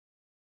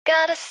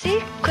Got a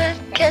secret,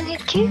 can you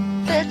keep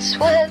it?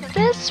 Swear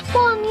this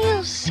one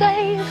you'll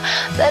save.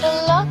 Better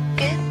lock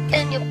it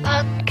in your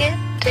pocket,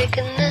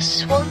 taking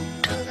this one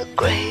to the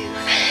grave.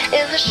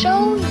 If I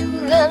show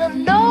you, then I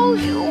know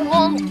you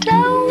won't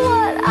tell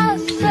what I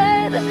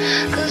said.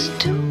 'Cause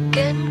two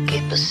can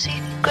keep a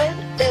secret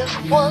if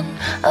one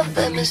of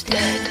them is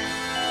dead.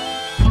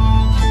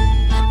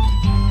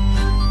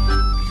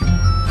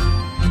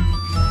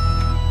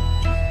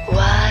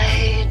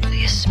 Why do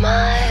you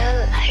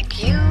smile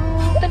like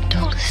you've been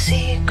told a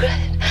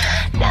secret?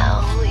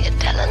 Now you're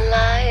telling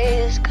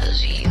lies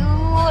 'cause you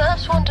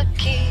just want to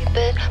keep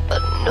it.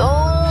 But no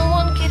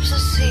one keeps a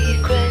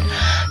secret.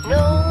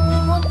 No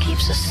one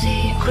keeps a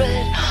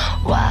secret.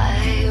 Why,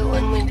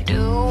 when we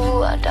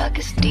do our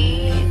darkest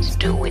deeds,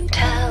 do we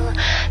tell?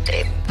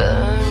 They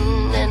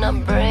burn and our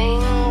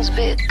brains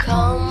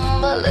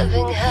become a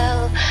living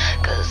hell.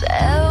 'Cause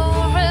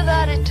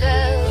everybody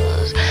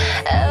tells,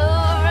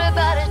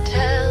 everybody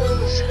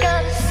tells.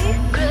 Got a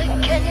secret,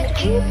 can you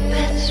keep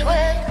it?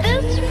 Swear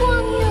this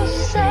one you'll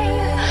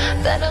save.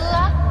 Better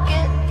lock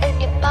it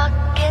in your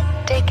pocket,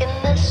 taking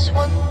this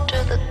one to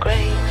the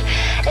grave.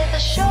 If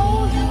I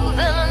show you,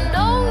 then I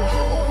know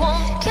you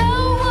won't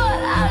tell what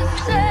I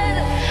said.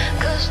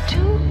 'Cause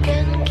two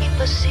can keep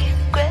a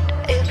secret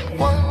if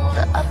one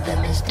of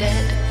them is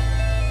dead.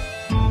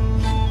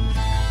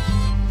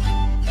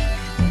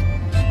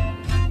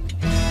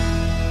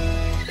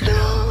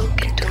 Look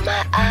into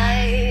my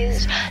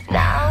eyes,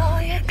 now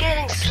you're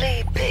getting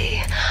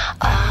sleepy.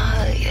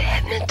 Are you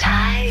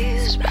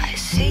hypnotized by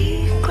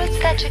secrets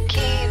that you're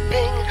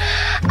keeping?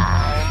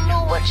 I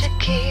know what you're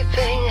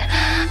keeping.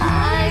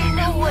 I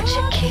know what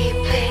you're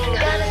keeping.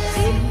 Got a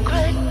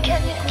secret,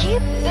 can you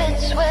keep it?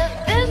 Swear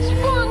this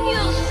one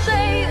you'll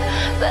save.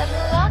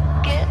 Better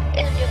lock it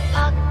in your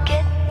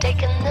pocket,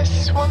 taking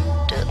this one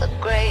to the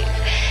grave.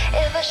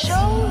 If I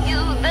show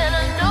you, then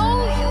I know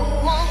you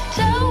won't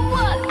tell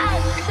what I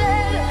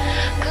said.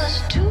 'Cause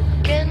two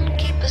can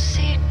keep a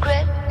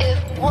secret if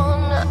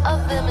one of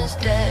them is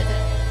dead.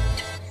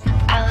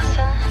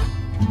 Allison?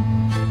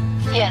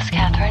 Yes,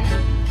 Catherine?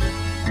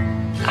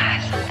 I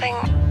have something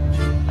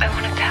I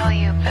want to tell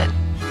you, but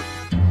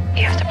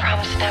you have to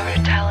promise never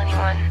to tell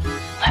anyone.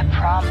 I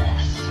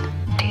promise.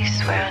 Do you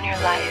swear on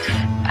your life?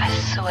 I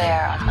swear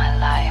on my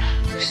life.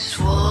 You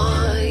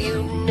swore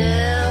you'd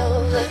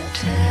never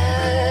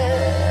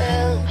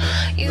tell.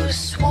 You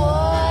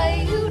swore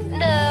you'd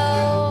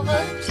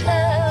never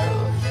tell.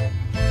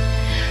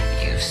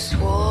 You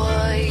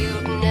swore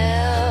you'd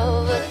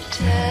never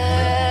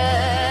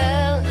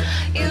tell.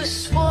 You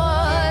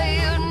swore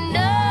you'd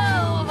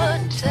never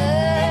tell.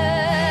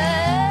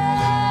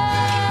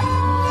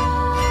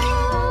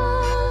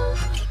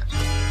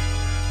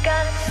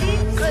 Got a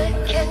secret,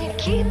 can you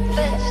keep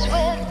it?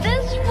 Swear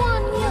this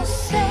one you'll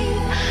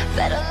save.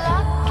 Better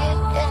lock it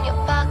in your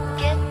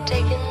pocket,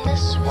 taking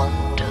this one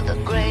to the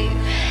grave.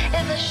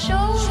 If I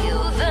show you,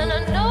 then I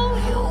know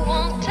you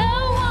won't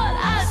tell what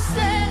I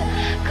said.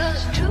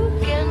 'Cause two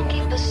can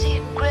keep a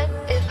secret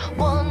if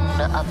one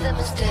of them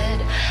is dead.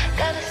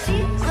 Got a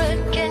secret,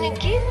 can you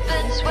keep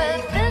it? Swear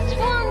this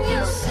one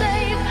you'll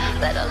save.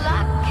 Better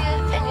lock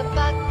it in your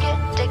pocket,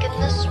 taking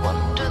this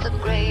one to the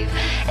grave.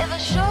 If I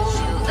show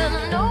you, then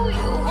I know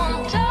you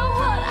won't tell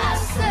what I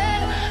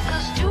said.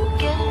 'Cause two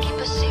can keep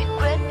a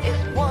secret if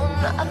one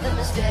of them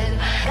is dead.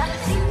 Got a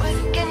secret,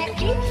 can you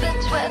keep it?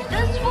 Swear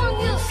this one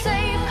you'll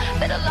save.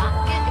 Better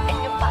lock it in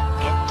your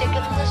pocket,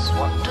 taking this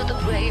one to the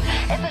grave.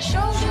 If I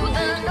show you,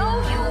 then I know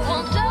you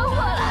won't tell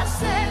what I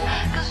said.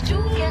 'Cause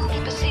two can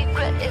keep a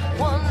secret if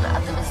one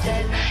of them is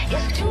dead.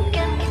 Yes, two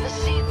can keep a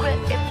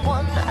secret if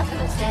one of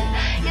them is dead.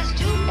 Yes,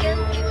 two can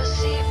keep a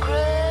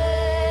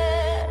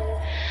secret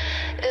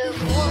if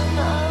one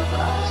of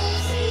us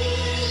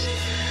is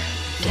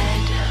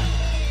dead.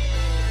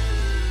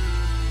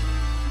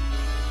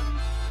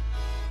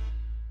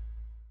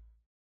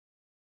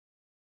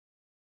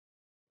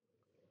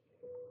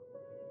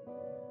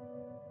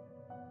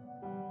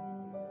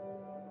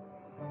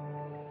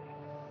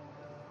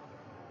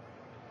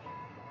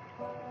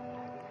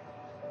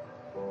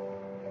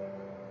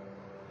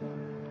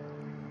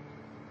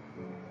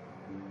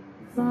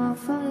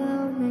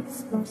 Fire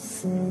makes the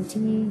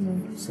city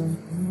looks so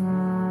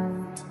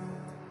bright.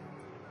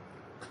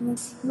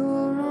 Close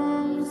your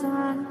eyes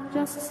and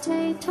just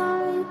stay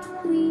tight.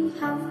 We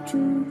have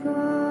to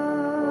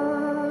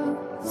go.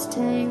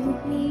 Stay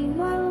with me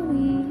while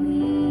we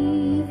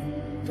leave.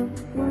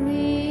 Don't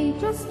worry,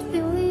 just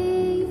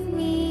believe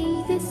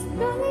me. This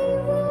journey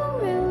will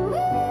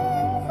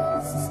relieve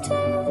us.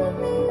 Stay with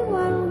me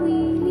while we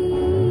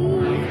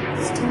leave.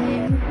 Stay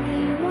with me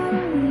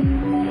while we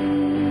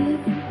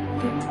leave.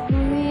 Don't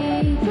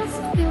worry,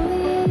 just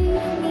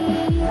believe me.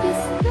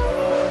 This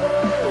journey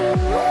will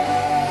relieve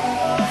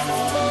us.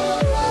 Stay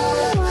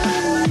while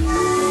we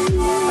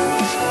leave.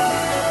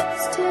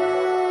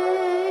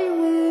 Stay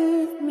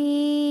with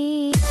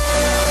me.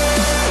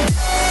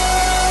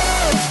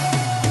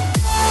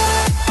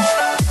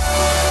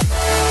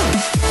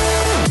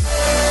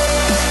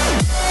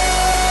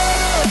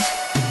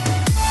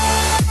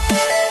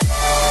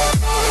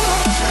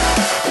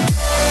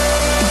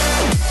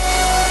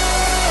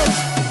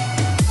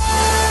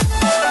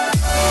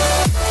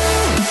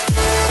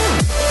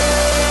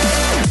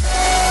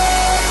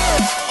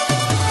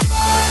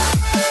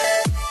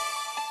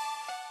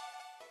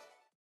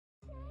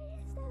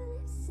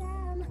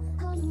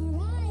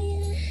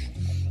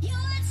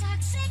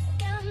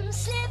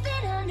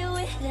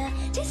 the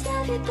taste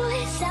of your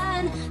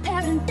poison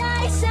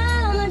paradise.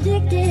 I'm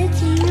addicted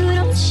to you,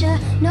 don't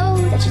you know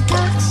that you're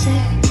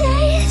toxic?